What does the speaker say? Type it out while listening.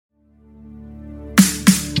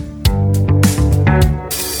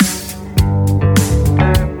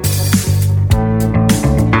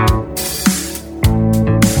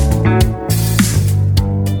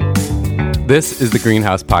This is the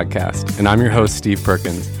Greenhouse Podcast, and I'm your host, Steve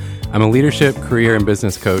Perkins. I'm a leadership, career, and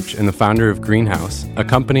business coach and the founder of Greenhouse, a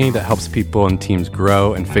company that helps people and teams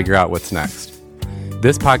grow and figure out what's next.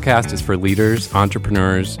 This podcast is for leaders,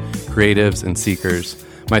 entrepreneurs, creatives, and seekers.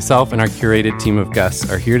 Myself and our curated team of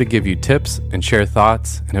guests are here to give you tips and share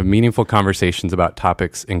thoughts and have meaningful conversations about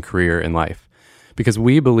topics in career and life. Because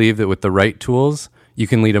we believe that with the right tools, you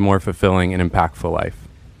can lead a more fulfilling and impactful life.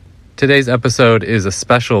 Today's episode is a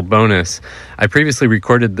special bonus. I previously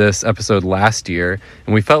recorded this episode last year,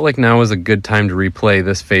 and we felt like now was a good time to replay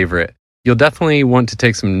this favorite. You'll definitely want to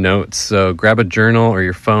take some notes, so grab a journal or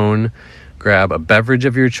your phone, grab a beverage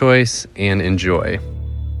of your choice, and enjoy.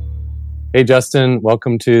 Hey, Justin,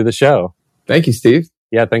 welcome to the show. Thank you, Steve.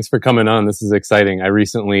 Yeah, thanks for coming on. This is exciting. I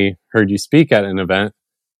recently heard you speak at an event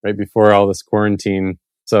right before all this quarantine,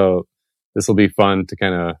 so this will be fun to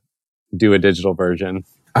kind of do a digital version.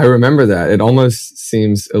 I remember that. It almost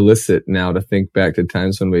seems illicit now to think back to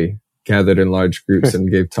times when we gathered in large groups and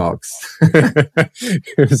gave talks.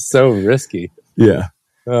 It was so risky. Yeah.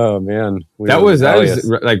 Oh, man. That was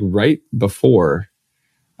like right before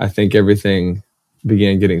I think everything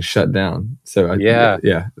began getting shut down. So yeah.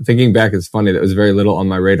 Thinking back, it's funny. That was very little on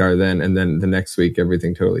my radar then. And then the next week,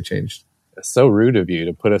 everything totally changed. It's so rude of you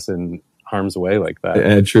to put us in harm's way like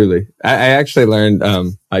that. Truly. I actually learned,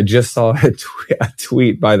 I just saw a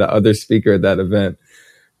tweet by the other speaker at that event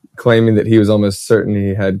claiming that he was almost certain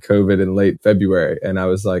he had COVID in late February. And I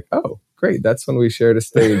was like, oh, great. That's when we shared a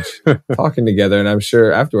stage talking together. And I'm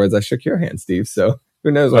sure afterwards I shook your hand, Steve. So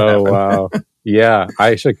who knows what happened. Oh, wow. Yeah,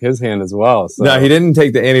 I shook his hand as well. So. No, he didn't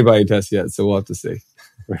take the antibody test yet. So we'll have to see.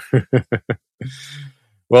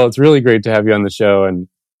 Well, it's really great to have you on the show. And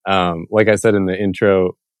like I said in the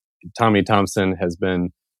intro, Tommy Thompson has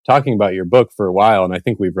been talking about your book for a while, and I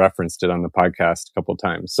think we've referenced it on the podcast a couple of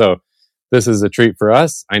times. So this is a treat for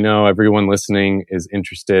us. I know everyone listening is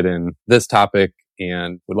interested in this topic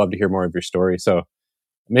and would love to hear more of your story. So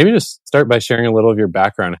maybe just start by sharing a little of your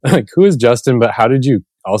background. Like, who is Justin, but how did you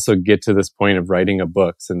also get to this point of writing a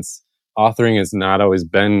book, since authoring has not always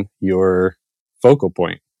been your focal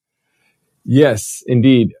point? Yes,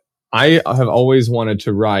 indeed. I have always wanted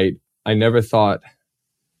to write. I never thought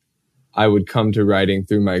I would come to writing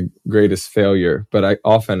through my greatest failure, but I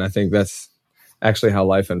think that's actually how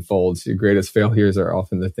life unfolds. Your greatest failures are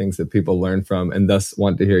often the things that people learn from and thus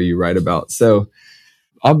want to hear you write about. So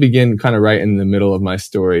I'll begin kind of right in the middle of my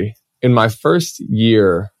story. In my first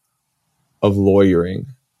year of lawyering,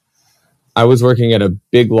 I was working at a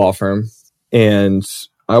big law firm, and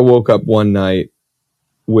I woke up one night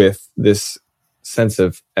with this sense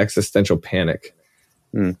of existential panic,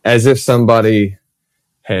 as if somebody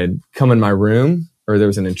had come in my room or there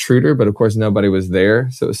was an intruder, but of course nobody was there.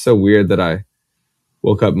 So it was so weird that I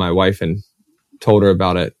woke up my wife and told her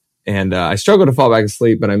about it. And I struggled to fall back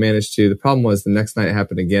asleep, but I managed to. The problem was the next night it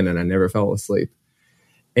happened again and I never fell asleep.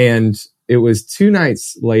 And it was 2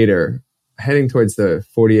 nights later, heading towards the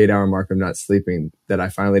 48-hour mark of not sleeping, that I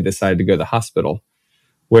finally decided to go to the hospital,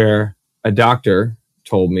 where a doctor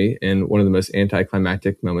told me in one of the most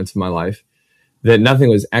anticlimactic moments of my life that nothing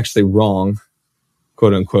was actually wrong,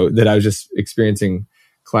 quote unquote, that I was just experiencing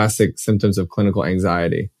classic symptoms of clinical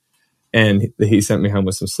anxiety. And he sent me home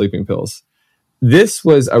with some sleeping pills. This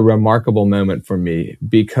was a remarkable moment for me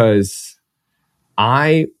because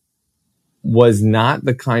I was not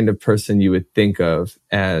the kind of person you would think of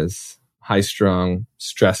as high-strung,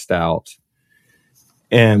 stressed out.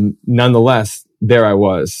 And nonetheless, there I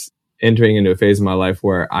was entering into a phase of my life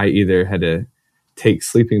where I either had to take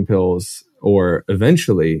sleeping pills or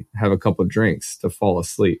eventually have a couple of drinks to fall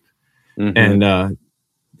asleep. Mm-hmm. And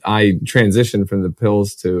I transitioned from the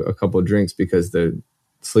pills to a couple of drinks because the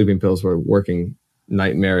sleeping pills were working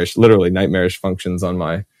literally nightmarish functions on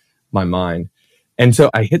my mind. And so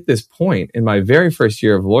I hit this point in my very first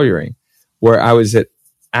year of lawyering where I was at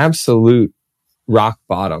absolute rock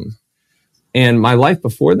bottom. And my life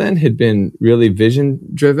before then had been really vision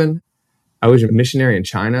driven. I was a missionary in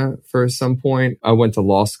China for some point. I went to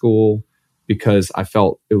law school because I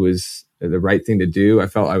felt it was the right thing to do. I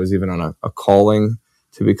felt I was even on a calling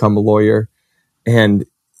to become a lawyer. And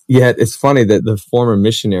yet it's funny that the former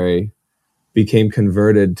missionary became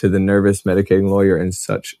converted to the nervous medicating lawyer in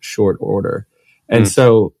such short order. And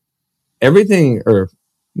so everything, or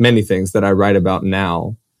many things that I write about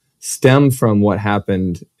now, stem from what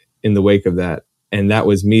happened in the wake of that. And that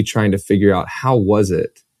was me trying to figure out, how was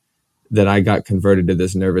it that I got converted to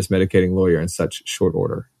this nervous medicating lawyer in such short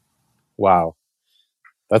order? Wow.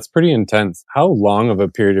 That's pretty intense. How long of a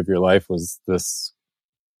period of your life was this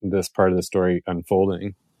part of the story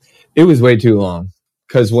unfolding? It was way too long.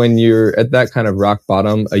 Because when you're at that kind of rock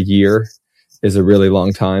bottom, a year is a really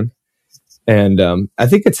long time. And I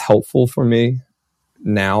think it's helpful for me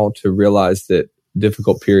now to realize that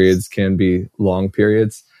difficult periods can be long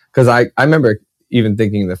periods. Because I remember even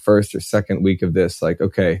thinking the first or second week of this, like,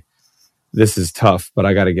 okay, this is tough, but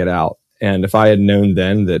I got to get out. And if I had known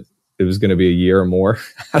then that it was going to be a year or more,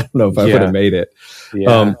 I don't know if I would have made it.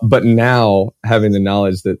 Yeah. But now having the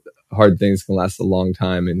knowledge that hard things can last a long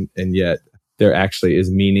time, and yet there actually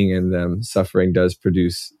is meaning in them. Suffering does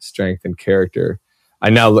produce strength and character. I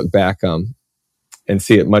now look back and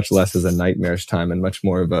see it much less as a nightmarish time and much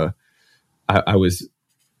more of a I was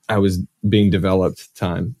being developed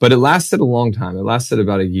time. But it lasted a long time. It lasted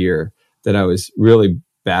about a year that I was really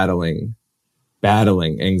battling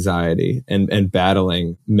anxiety and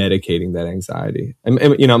battling medicating that anxiety. And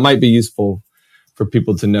it might be useful for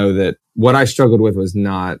people to know that what I struggled with was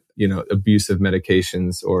not, abusive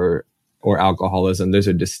medications or alcoholism. Those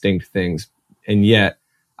are distinct things. And yet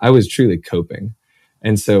I was truly coping.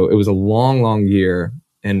 And so it was a long, long year.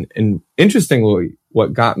 And interestingly,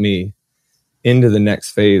 what got me into the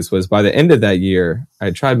next phase was by the end of that year, I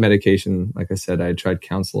had tried medication. Like I said, I had tried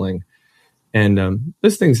counseling, and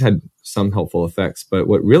those things had some helpful effects. But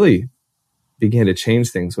what really began to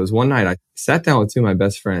change things was one night I sat down with two of my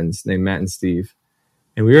best friends named Matt and Steve,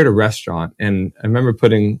 and we were at a restaurant. And I remember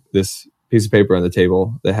putting this piece of paper on the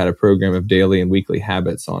table that had a program of daily and weekly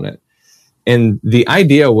habits on it. And the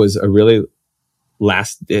idea was a really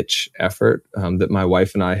last ditch effort that my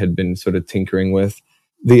wife and I had been sort of tinkering with.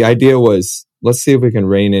 The idea was, let's see if we can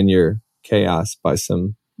rein in your chaos by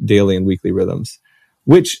some daily and weekly rhythms,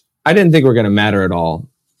 which I didn't think were going to matter at all.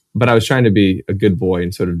 But I was trying to be a good boy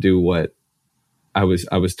and sort of do what I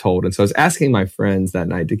was told. And so I was asking my friends that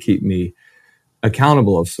night to keep me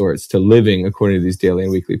accountable of sorts to living according to these daily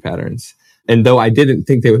and weekly patterns. And though I didn't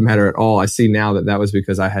think they would matter at all, I see now that was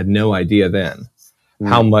because I had no idea then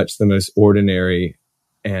how much the most ordinary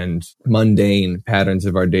and mundane patterns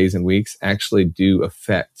of our days and weeks actually do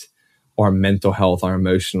affect our mental health, our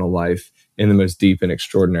emotional life in the most deep and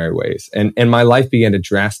extraordinary ways. And my life began to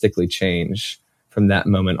drastically change from that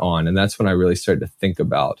moment on. And that's when I really started to think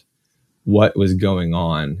about what was going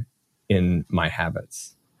on in my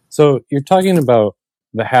habits. So you're talking about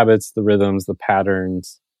the habits, the rhythms, the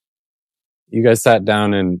patterns. You guys sat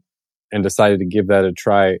down and decided to give that a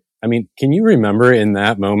try. I mean, can you remember in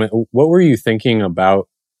that moment, what were you thinking about?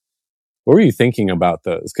 What were you thinking about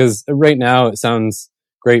those? Because right now it sounds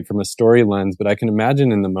great from a story lens, but I can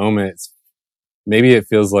imagine in the moment, maybe it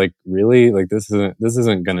feels like, really, like this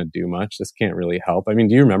isn't going to do much. This can't really help. I mean,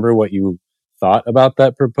 do you remember what you thought about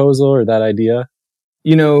that proposal or that idea?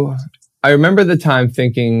 I remember the time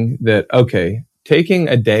thinking that, okay, taking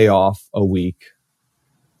a day off a week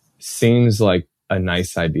seems like a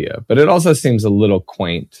nice idea, but it also seems a little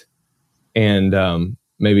quaint and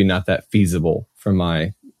maybe not that feasible for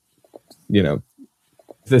my,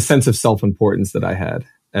 the sense of self-importance that I had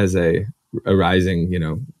as a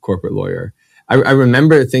rising, corporate lawyer. I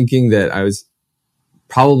remember thinking that I was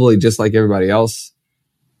probably just like everybody else,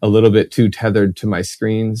 a little bit too tethered to my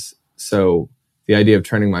screens. So the idea of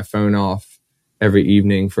turning my phone off every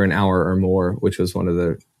evening for an hour or more, which was one of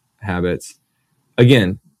the habits,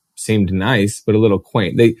 again, seemed nice, but a little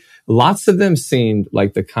quaint. Lots of them seemed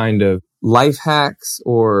like the kind of life hacks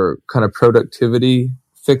or kind of productivity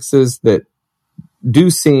fixes that do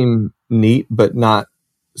seem neat, but not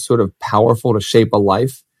sort of powerful to shape a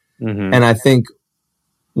life. Mm-hmm. And I think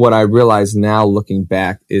what I realize now looking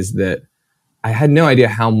back is that I had no idea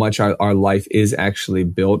how much our life is actually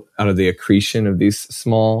built out of the accretion of these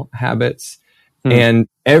small habits. And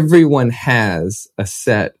everyone has a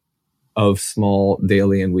set of small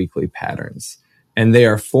daily and weekly patterns, and they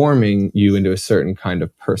are forming you into a certain kind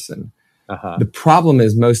of person. Uh-huh. The problem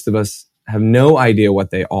is most of us have no idea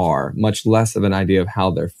what they are, much less of an idea of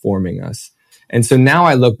how they're forming us. And so now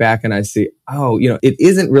I look back and I see, it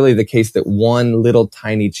isn't really the case that one little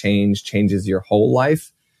tiny change changes your whole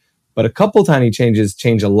life, but a couple tiny changes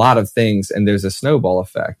change a lot of things, and there's a snowball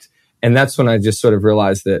effect. And that's when I just sort of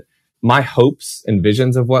realized that my hopes and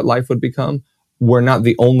visions of what life would become were not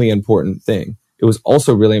the only important thing. It was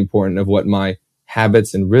also really important of what my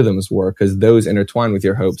habits and rhythms were, because those intertwine with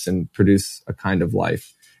your hopes and produce a kind of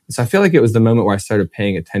life. And so I feel like it was the moment where I started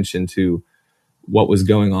paying attention to what was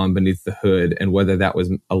going on beneath the hood and whether that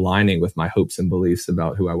was aligning with my hopes and beliefs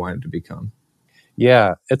about who I wanted to become.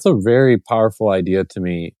 Yeah, it's a very powerful idea to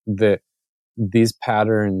me that these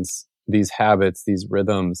patterns, these habits, these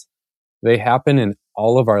rhythms, they happen in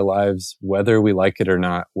all of our lives, whether we like it or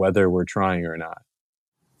not, whether we're trying or not.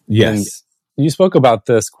 Yes. And you spoke about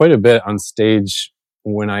this quite a bit on stage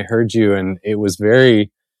when I heard you, and it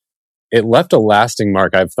left a lasting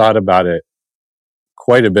mark. I've thought about it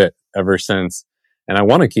quite a bit ever since. And I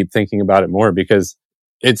want to keep thinking about it more because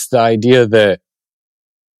it's the idea that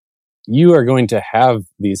you are going to have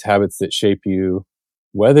these habits that shape you,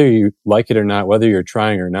 whether you like it or not, whether you're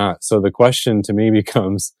trying or not. So the question to me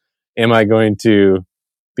becomes, am I going to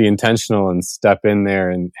be intentional and step in there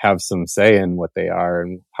and have some say in what they are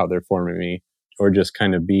and how they're forming me, or just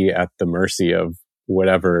kind of be at the mercy of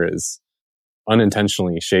whatever is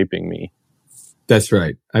unintentionally shaping me? That's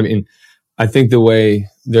right. I mean, I think there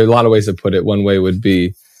are a lot of ways to put it. One way would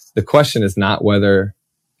be, the question is not whether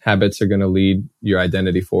habits are going to lead your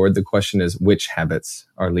identity forward. The question is which habits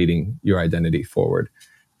are leading your identity forward.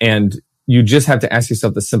 And you just have to ask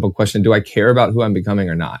yourself the simple question, do I care about who I'm becoming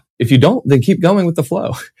or not? If you don't, then keep going with the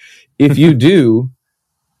flow. If you do,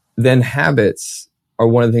 then habits are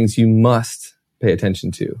one of the things you must pay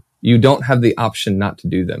attention to. You don't have the option not to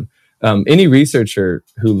do them. Any researcher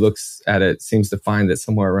who looks at it seems to find that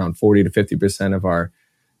somewhere around 40 to 50% of our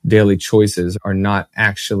daily choices are not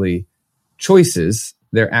actually choices.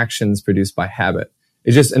 They're actions produced by habit.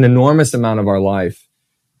 It's just an enormous amount of our life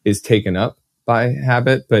is taken up by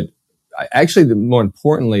habit. But actually, more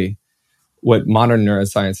importantly, what modern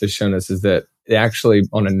neuroscience has shown us is that it actually,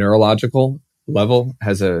 on a neurological level,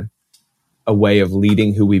 has a way of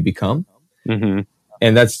leading who we become. Mm-hmm.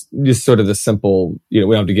 And that's just sort of the simple, we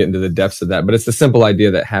don't have to get into the depths of that, but it's the simple idea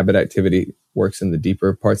that habit activity works in the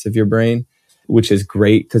deeper parts of your brain, which is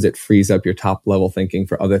great because it frees up your top level thinking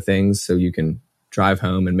for other things. So you can drive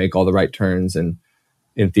home and make all the right turns and,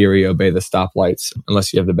 in theory, obey the stoplights,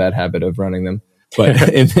 unless you have the bad habit of running them. But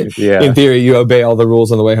in theory, you obey all the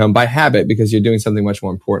rules on the way home by habit because you're doing something much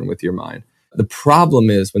more important with your mind. The problem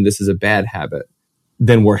is when this is a bad habit,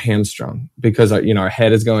 then we're hamstrung because our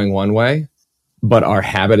head is going one way, but our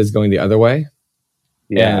habit is going the other way.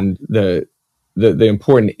 Yeah. And the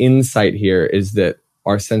important insight here is that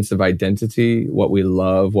our sense of identity, what we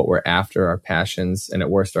love, what we're after, our passions, and at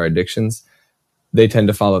worst, our addictions, they tend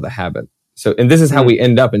to follow the habit. So, and this is how we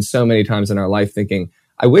end up in so many times in our life thinking,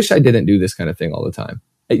 I wish I didn't do this kind of thing all the time.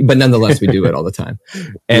 But nonetheless, we do it all the time.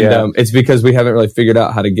 And it's because we haven't really figured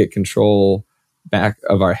out how to get control back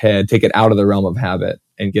of our head, take it out of the realm of habit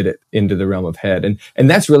and get it into the realm of head. And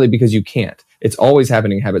that's really because you can't. It's always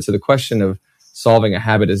happening in habit. So the question of solving a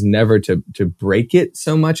habit is never to break it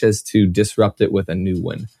so much as to disrupt it with a new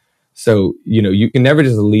one. So, you can never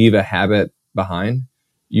just leave a habit behind.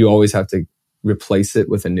 You always have to replace it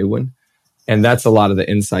with a new one. And that's a lot of the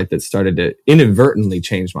insight that started to inadvertently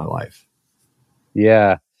change my life.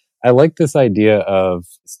 Yeah. I like this idea of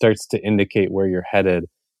starts to indicate where you're headed.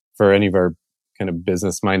 For any of our kind of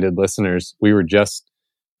business-minded listeners, we were just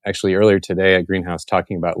actually earlier today at Greenhouse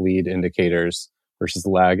talking about lead indicators versus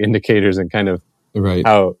lag indicators, and kind of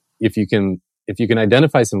how if you can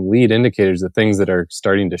identify some lead indicators, the things that are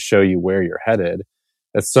starting to show you where you're headed,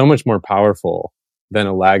 that's so much more powerful than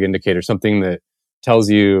a lag indicator, something that tells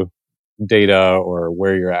you data or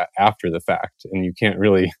where you're at after the fact. And you can't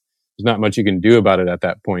really, there's not much you can do about it at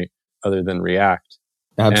that point other than react.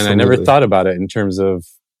 Absolutely. And I never thought about it in terms of,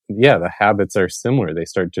 the habits are similar. They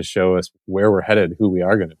start to show us where we're headed, who we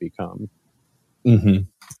are going to become. Mm-hmm.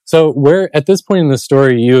 So where, at this point in the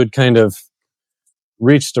story, you had kind of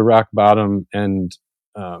reached a rock bottom, and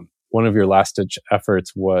one of your last ditch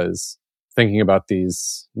efforts was thinking about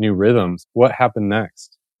these new rhythms. What happened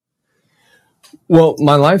next? Well,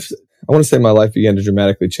 I want to say my life began to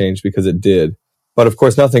dramatically change because it did. But of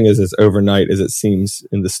course, nothing is as overnight as it seems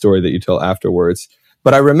in the story that you tell afterwards.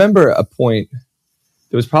 But I remember a point,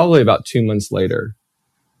 it was probably about 2 months later,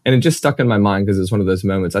 and it just stuck in my mind because it was one of those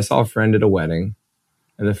moments. I saw a friend at a wedding,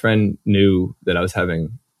 and the friend knew that I was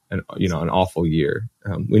having an awful year.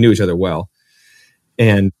 We knew each other well.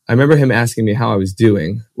 And I remember him asking me how I was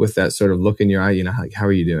doing with that sort of look in your eye, like, how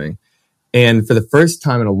are you doing? And for the first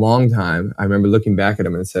time in a long time, I remember looking back at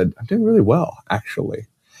him and said, I'm doing really well, actually.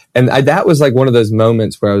 And that was like one of those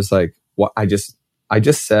moments where I was like, "What? I just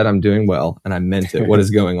said I'm doing well, and I meant it. What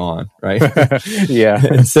is going on?" Right? Yeah.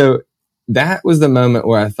 And so that was the moment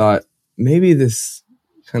where I thought, maybe this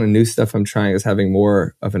kind of new stuff I'm trying is having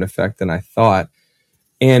more of an effect than I thought.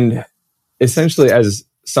 And essentially, as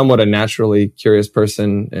somewhat a naturally curious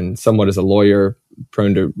person and somewhat as a lawyer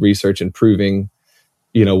prone to research and proving,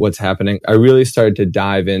 what's happening, I really started to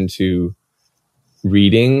dive into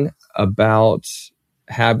reading about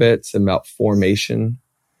habits, about formation,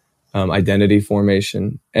 identity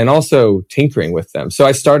formation, and also tinkering with them. So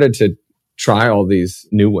I started to try all these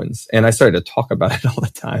new ones, and I started to talk about it all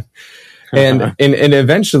the time. And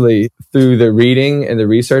eventually, through the reading and the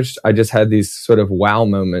research, I just had these sort of wow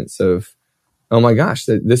moments of, oh my gosh,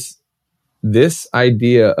 this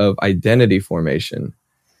idea of identity formation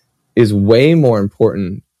is way more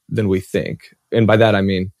important than we think. And by that, I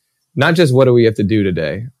mean, not just what do we have to do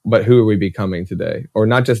today, but who are we becoming today? Or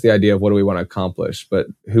not just the idea of what do we want to accomplish, but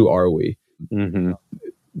who are we? Mm-hmm.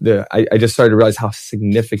 I just started to realize how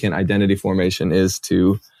significant identity formation is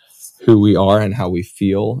to who we are and how we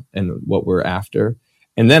feel and what we're after.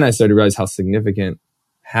 And then I started to realize how significant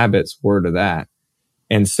habits were to that.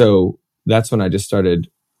 And so that's when I just started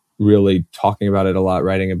really talking about it a lot,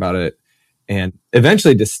 writing about it, and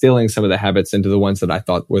eventually distilling some of the habits into the ones that I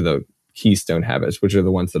thought were the keystone habits, which are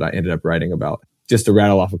the ones that I ended up writing about. Just to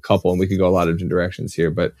rattle off a couple, and we could go a lot of different directions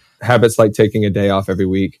here, but habits like taking a day off every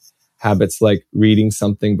week, habits like reading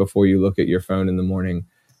something before you look at your phone in the morning,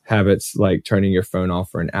 habits like turning your phone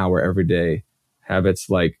off for an hour every day, habits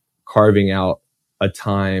like carving out a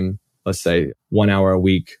time, let's say 1 hour a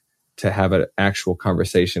week, to have an actual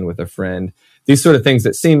conversation with a friend. These sort of things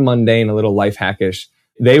that seem mundane, a little life hackish,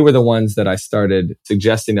 they were the ones that I started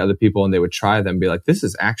suggesting to other people, and they would try them and be like, this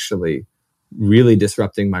is actually really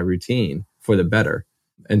disrupting my routine for the better.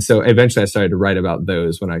 And so eventually I started to write about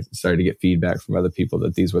those when I started to get feedback from other people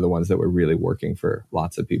that these were the ones that were really working for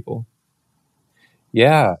lots of people.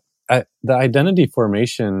 Yeah, the identity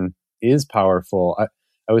formation is powerful.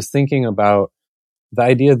 I was thinking about the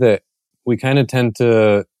idea that we kind of tend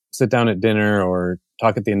to sit down at dinner or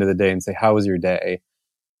talk at the end of the day and say, how was your day?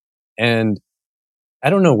 And I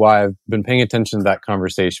don't know why I've been paying attention to that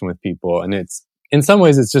conversation with people. And it's, in some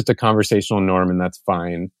ways, it's just a conversational norm, and that's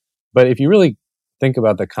fine. But if you really think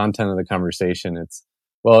about the content of the conversation, it's,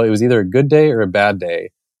 well, it was either a good day or a bad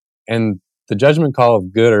day. And the judgment call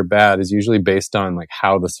of good or bad is usually based on like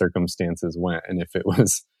how the circumstances went. And if it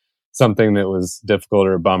was something that was difficult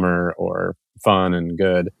or a bummer or fun and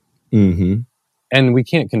good. Mm-hmm. And we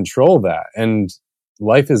can't control that. And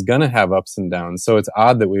life is going to have ups and downs. So it's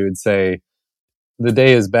odd that we would say the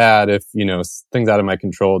day is bad if, things out of my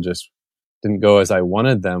control just didn't go as I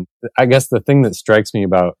wanted them. I guess the thing that strikes me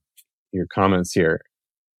about your comments here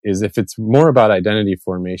is if it's more about identity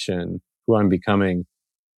formation, who I'm becoming,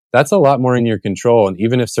 that's a lot more in your control. And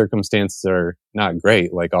even if circumstances are not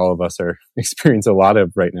great, like all of us are experiencing a lot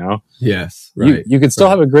of right now. Yes, right. You could still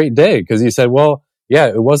have a great day because you said, well, yeah,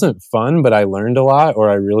 it wasn't fun, but I learned a lot, or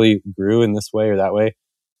I really grew in this way or that way.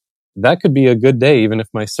 That could be a good day, even if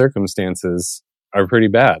my circumstances are pretty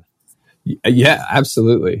bad. Yeah,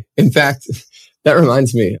 absolutely. In fact, that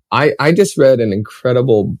reminds me, I just read an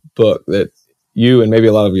incredible book that you and maybe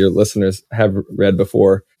a lot of your listeners have read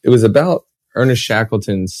before. It was about Ernest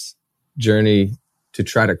Shackleton's journey to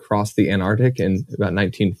try to cross the Antarctic in about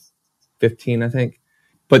 1915, I think.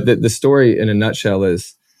 But the story in a nutshell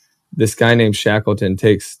is this guy named Shackleton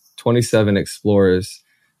takes 27 explorers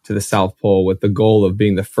to the South Pole with the goal of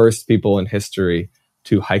being the first people in history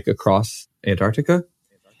to hike across Antarctica.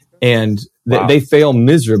 And Wow. They fail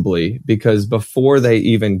miserably because before they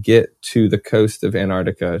even get to the coast of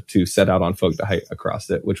Antarctica to set out on foot to hike across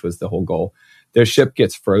it, which was the whole goal, their ship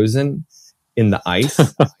gets frozen in the ice.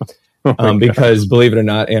 Because believe it or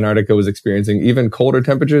not, Antarctica was experiencing even colder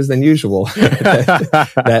temperatures than usual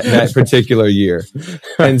that particular year.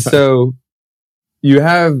 And so you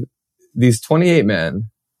have these 28 men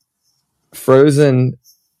frozen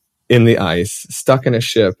in the ice, stuck in a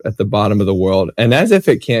ship at the bottom of the world. And as if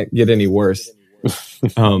it can't get any worse,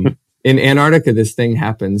 in Antarctica, this thing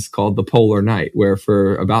happens called the polar night, where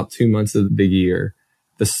for about 2 months of the year,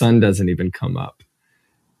 the sun doesn't even come up.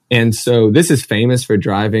 And so this is famous for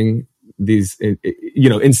driving these,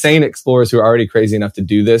 insane explorers who are already crazy enough to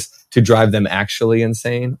do this, to drive them actually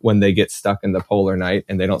insane when they get stuck in the polar night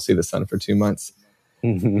and they don't see the sun for 2 months.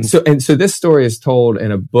 Mm-hmm. So this story is told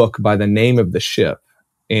in a book by the name of the ship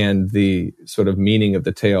and the sort of meaning of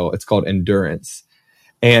the tale. It's called Endurance.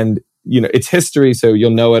 And, it's history, so you'll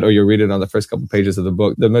know it or you'll read it on the first couple pages of the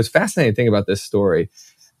book. The most fascinating thing about this story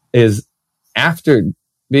is after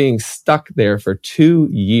being stuck there for 2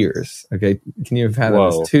 years. Okay. Can you have had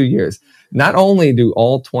this 2 years? Not only do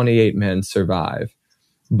all 28 men survive,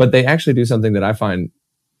 but they actually do something that I find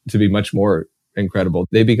to be much more incredible.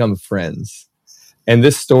 They become friends. And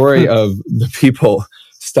this story of the people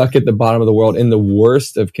stuck at the bottom of the world in the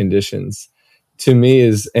worst of conditions, to me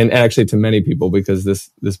is, and actually to many people, because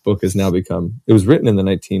this book has now become, it was written in the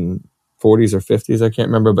 1940s or 50s, I can't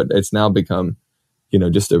remember, but it's now become,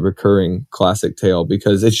 just a recurring classic tale,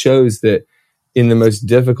 because it shows that in the most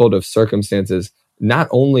difficult of circumstances, not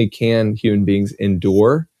only can human beings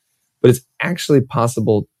endure, but it's actually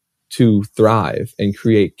possible to thrive and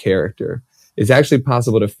create character. It's actually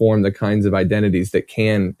possible to form the kinds of identities that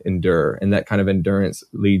can endure, and that kind of endurance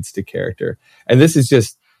leads to character. And this is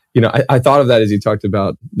just, I thought of that as you talked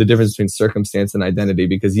about the difference between circumstance and identity,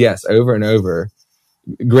 because yes, over and over,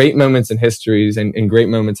 great moments in histories and great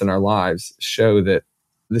moments in our lives show that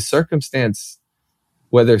the circumstance,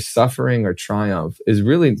 whether suffering or triumph, is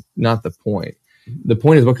really not the point. The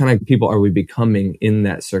point is, what kind of people are we becoming in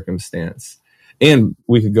that circumstance? And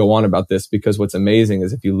we could go on about this, because what's amazing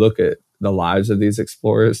is if you look at the lives of these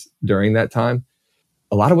explorers during that time,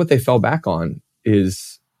 a lot of what they fell back on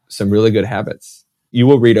is some really good habits. You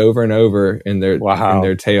will read over and over in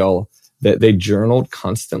their tale that they journaled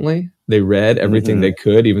constantly. They read everything they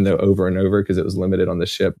could, even though over and over, because it was limited on the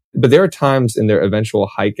ship. But there are times in their eventual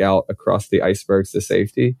hike out across the icebergs to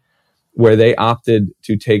safety where they opted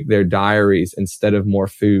to take their diaries instead of more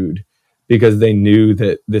food, because they knew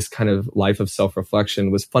that this kind of life of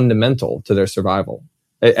self-reflection was fundamental to their survival,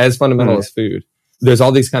 as fundamental as food. There's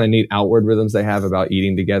all these kind of neat outward rhythms they have about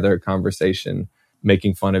eating together, conversation,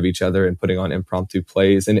 making fun of each other, and putting on impromptu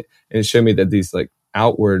plays. And it showed me that these like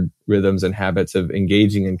outward rhythms and habits of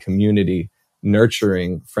engaging in community,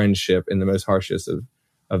 nurturing friendship in the most harshest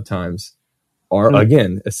of times are,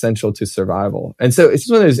 again, essential to survival. And so it's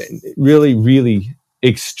one of those really, really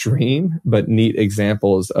extreme but neat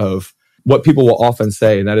examples of what people will often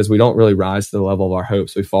say, and that is, we don't really rise to the level of our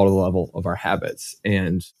hopes, we fall to the level of our habits.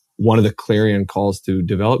 And one of the clarion calls to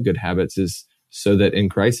develop good habits is so that in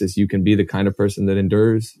crisis, you can be the kind of person that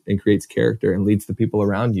endures and creates character and leads the people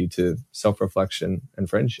around you to self-reflection and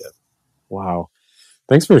friendship. Wow.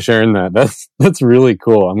 Thanks for sharing that. That's really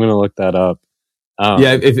cool. I'm going to look that up.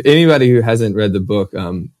 If anybody who hasn't read the book,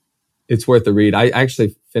 it's worth a read. I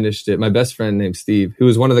actually finished it. My best friend named Steve, who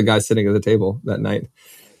was one of the guys sitting at the table that night,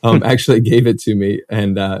 actually gave it to me.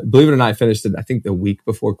 And believe it or not, I finished it, I think, the week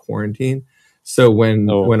before quarantine. So when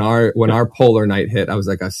our polar night hit, I was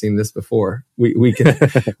like, I've seen this before. We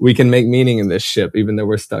can make meaning in this ship, even though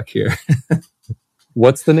we're stuck here.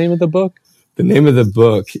 What's the name of the book? The name of the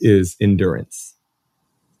book is Endurance.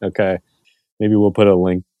 Okay. Maybe we'll put a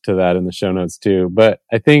link to that in the show notes too. But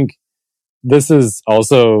I think this is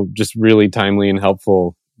also just really timely and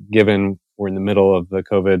helpful, given we're in the middle of the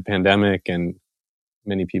COVID pandemic and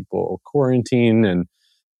many people quarantine, and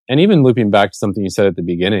even looping back to something you said at the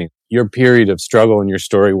beginning, your period of struggle in your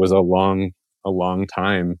story was a long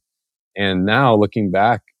time. And now looking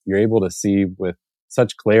back, you're able to see with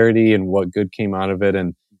such clarity and what good came out of it.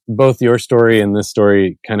 And both your story and this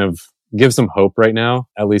story kind of give some hope right now,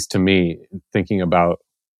 at least to me, thinking about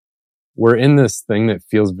we're in this thing that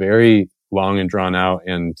feels very long and drawn out,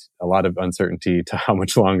 and a lot of uncertainty to how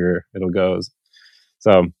much longer it'll go.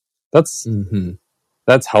 So that's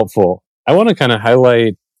helpful. I want to kind of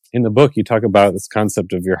highlight, in the book, you talk about this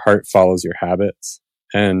concept of your heart follows your habits.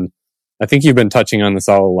 And I think you've been touching on this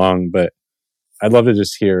all along, but I'd love to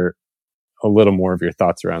just hear a little more of your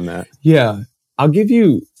thoughts around that. Yeah, I'll give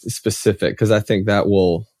you specific, because I think that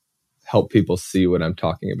will help people see what I'm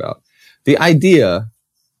talking about. The idea,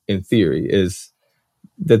 in theory, is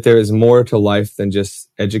that there is more to life than just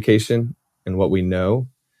education and what we know.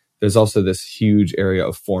 There's also this huge area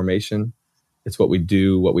of formation. It's what we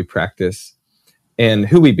do, what we practice, and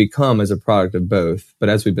who we become as a product of both. But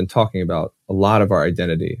as we've been talking about, a lot of our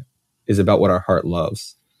identity is about what our heart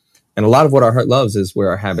loves. And a lot of what our heart loves is where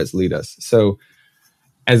our habits lead us. So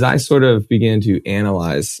as I sort of began to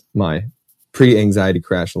analyze my pre-anxiety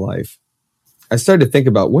crash life, I started to think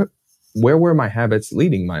about where were my habits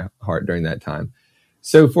leading my heart during that time.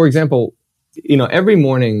 So for example, every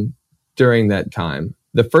morning during that time,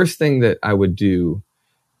 the first thing that I would do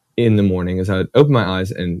in the morning is I would open my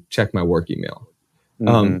eyes and check my work email.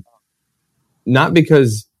 Not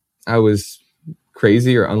because I was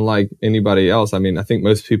crazy or unlike anybody else. I mean, I think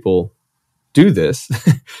most people do this.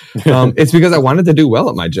 It's because I wanted to do well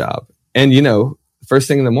at my job. And, first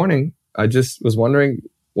thing in the morning, I just was wondering,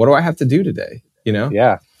 what do I have to do today?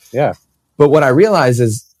 Yeah. But what I realized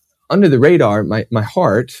is, under the radar, my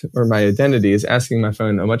heart or my identity is asking my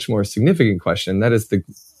phone a much more significant question. That is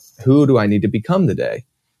who do I need to become today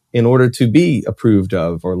in order to be approved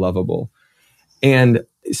of or lovable? And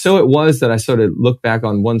so it was that I sort of looked back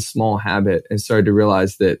on one small habit and started to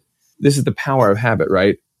realize that this is the power of habit,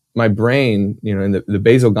 right? My brain, in the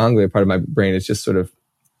basal ganglia part of my brain is just sort of,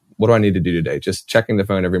 what do I need to do today? Just checking the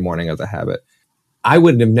phone every morning as a habit. I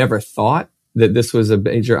would have never thought that this was a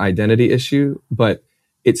major identity issue, but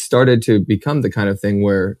it started to become the kind of thing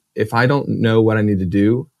where if I don't know what I need to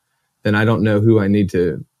do, then I don't know who I need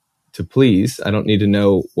to please. I don't need to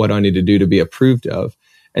know what I need to do to be approved of.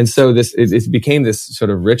 And so it became this sort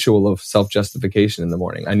of ritual of self-justification in the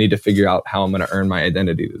morning. I need to figure out how I'm going to earn my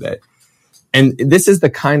identity today. And this is the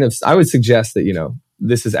kind of, I would suggest that,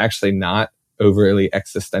 this is actually not overly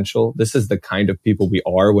existential. This is the kind of people we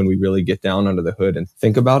are when we really get down under the hood and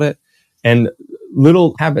think about it. And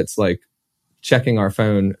little habits like checking our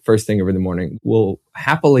phone first thing every morning will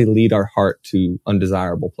happily lead our heart to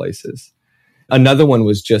undesirable places. Another one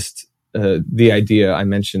was just the idea I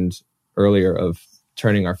mentioned earlier of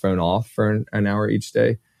turning our phone off for an hour each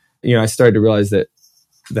day. I started to realize that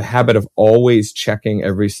the habit of always checking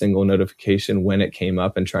every single notification when it came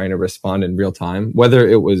up and trying to respond in real time, whether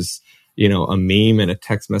it was, a meme and a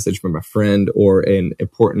text message from a friend or an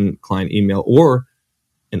important client email or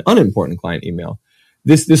an unimportant client email.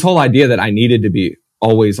 This whole idea that I needed to be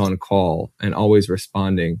always on call and always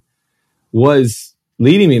responding was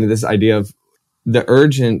leading me to this idea of the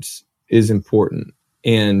urgent is important.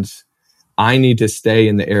 And I need to stay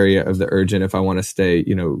in the area of the urgent if I want to stay,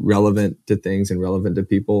 relevant to things and relevant to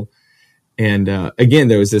people. And again,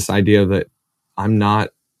 there was this idea that I'm not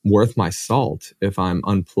worth my salt if I'm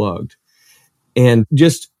unplugged. And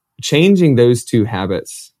just changing those two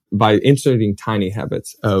habits by inserting tiny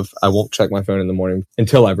habits of I won't check my phone in the morning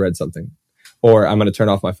until I've read something, or I'm going to turn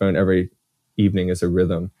off my phone every evening as a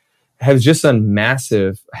rhythm, has just a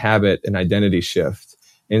massive habit and identity shift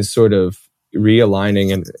in sort of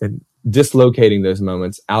realigning and dislocating those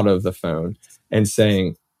moments out of the phone and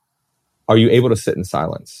saying, are you able to sit in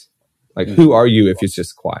silence? Like, who are you if it's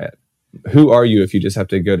just quiet? Who are you if you just have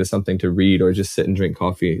to go to something to read or just sit and drink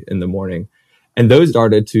coffee in the morning? And those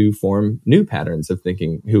started to form new patterns of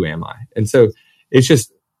thinking, who am I? And so it's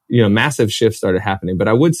just, massive shifts started happening. But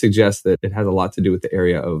I would suggest that it has a lot to do with the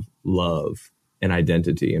area of love and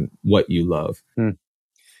identity and what you love.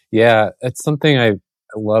 Yeah, it's something I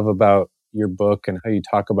love about your book and how you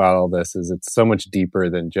talk about all this is it's so much deeper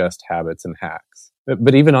than just habits and hacks.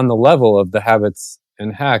 But even on the level of the habits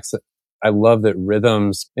and hacks, I love that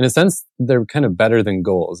rhythms, in a sense, they're kind of better than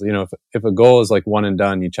goals. If a goal is like one and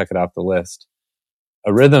done, you check it off the list.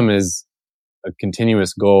 A rhythm is a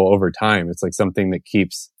continuous goal over time. It's like something that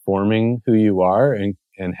keeps forming who you are and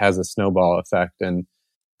has a snowball effect. And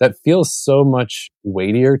that feels so much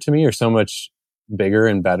weightier to me, or so much bigger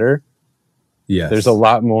and better. Yes. There's a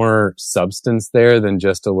lot more substance there than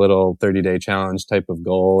just a little 30-day challenge type of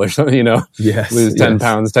goal or something, yes, lose 10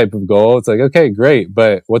 pounds type of goal. It's like, okay, great.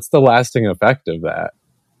 But what's the lasting effect of that?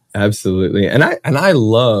 Absolutely. And I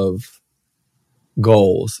love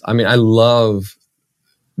goals. I mean, I love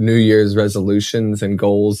New Year's resolutions and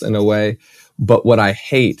goals in a way. But what I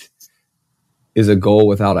hate is a goal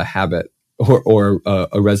without a habit or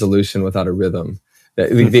a resolution without a rhythm.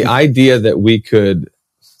 The idea that we could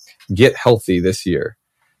get healthy this year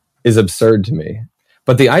is absurd to me.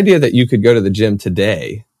 But the idea that you could go to the gym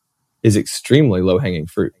today is extremely low-hanging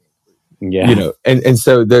fruit. Yeah. And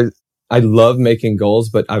so I love making goals,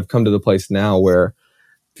 but I've come to the place now where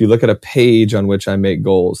if you look at a page on which I make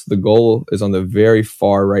goals, the goal is on the very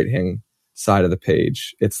far right-hand side of the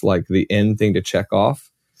page. It's like the end thing to check off.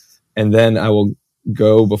 And then I will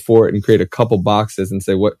go before it and create a couple boxes and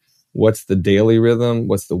say, what's the daily rhythm?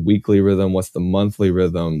 What's the weekly rhythm? What's the monthly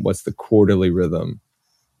rhythm? What's the quarterly rhythm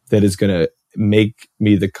that is going to make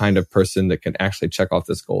me the kind of person that can actually check off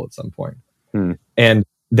this goal at some point? And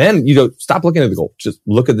then, stop looking at the goal. Just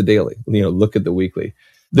look at the daily, look at the weekly.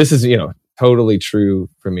 This is, totally true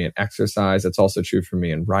for me in exercise. It's also true for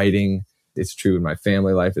me in writing. It's true in my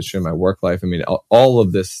family life. It's true in my work life. I mean, all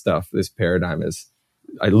of this stuff, this paradigm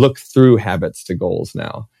I look through habits to goals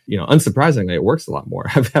now. Unsurprisingly, it works a lot more.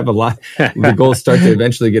 I have a lot, the goals start to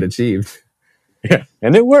eventually get achieved. Yeah.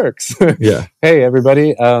 And it works. Yeah. Hey,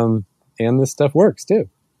 everybody. And this stuff works too.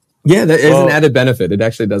 Yeah. That is an added benefit. It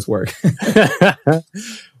actually does work.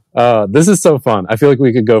 This is so fun. I feel like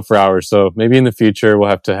we could go for hours. So maybe in the future, we'll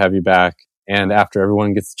have to have you back. And after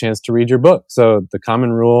everyone gets a chance to read your book. So The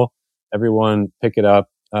Common Rule, everyone pick it up.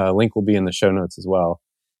 Link will be in the show notes as well.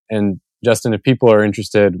 And Justin, if people are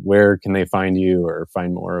interested, where can they find you or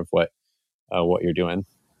find more of what you're doing?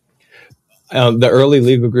 The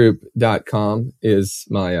earleylegalgroup.com is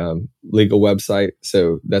my legal website.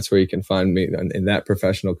 So that's where you can find me in that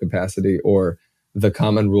professional capacity, or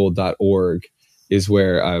thecommonrule.org is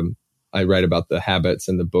where I write about the habits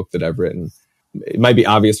in the book that I've written. It might be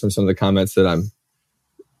obvious from some of the comments that I'm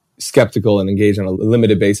skeptical and engage on a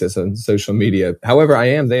limited basis on social media. However, I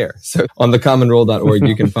am there. So on thecommonrule.org,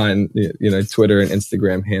 you can find, Twitter and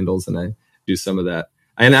Instagram handles, and I do some of that.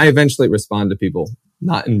 And I eventually respond to people,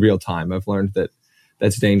 not in real time. I've learned that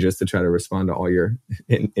that's dangerous to try to respond to all your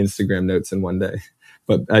Instagram notes in one day.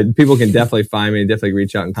 But people can definitely find me and definitely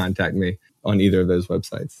reach out and contact me on either of those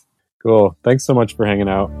websites. Cool. Thanks so much for hanging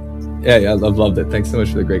out. Yeah, I've loved it. Thanks so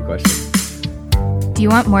much for the great question. Do you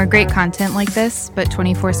want more great content like this, but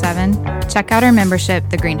 24/7? Check out our membership,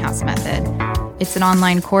 The Greenhouse Method. It's an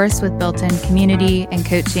online course with built-in community and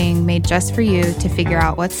coaching made just for you to figure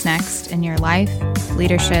out what's next in your life,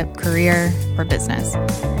 leadership, career, or business.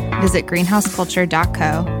 Visit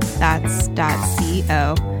greenhouseculture.co, that's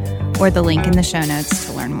 .co, or the link in the show notes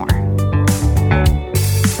to learn more.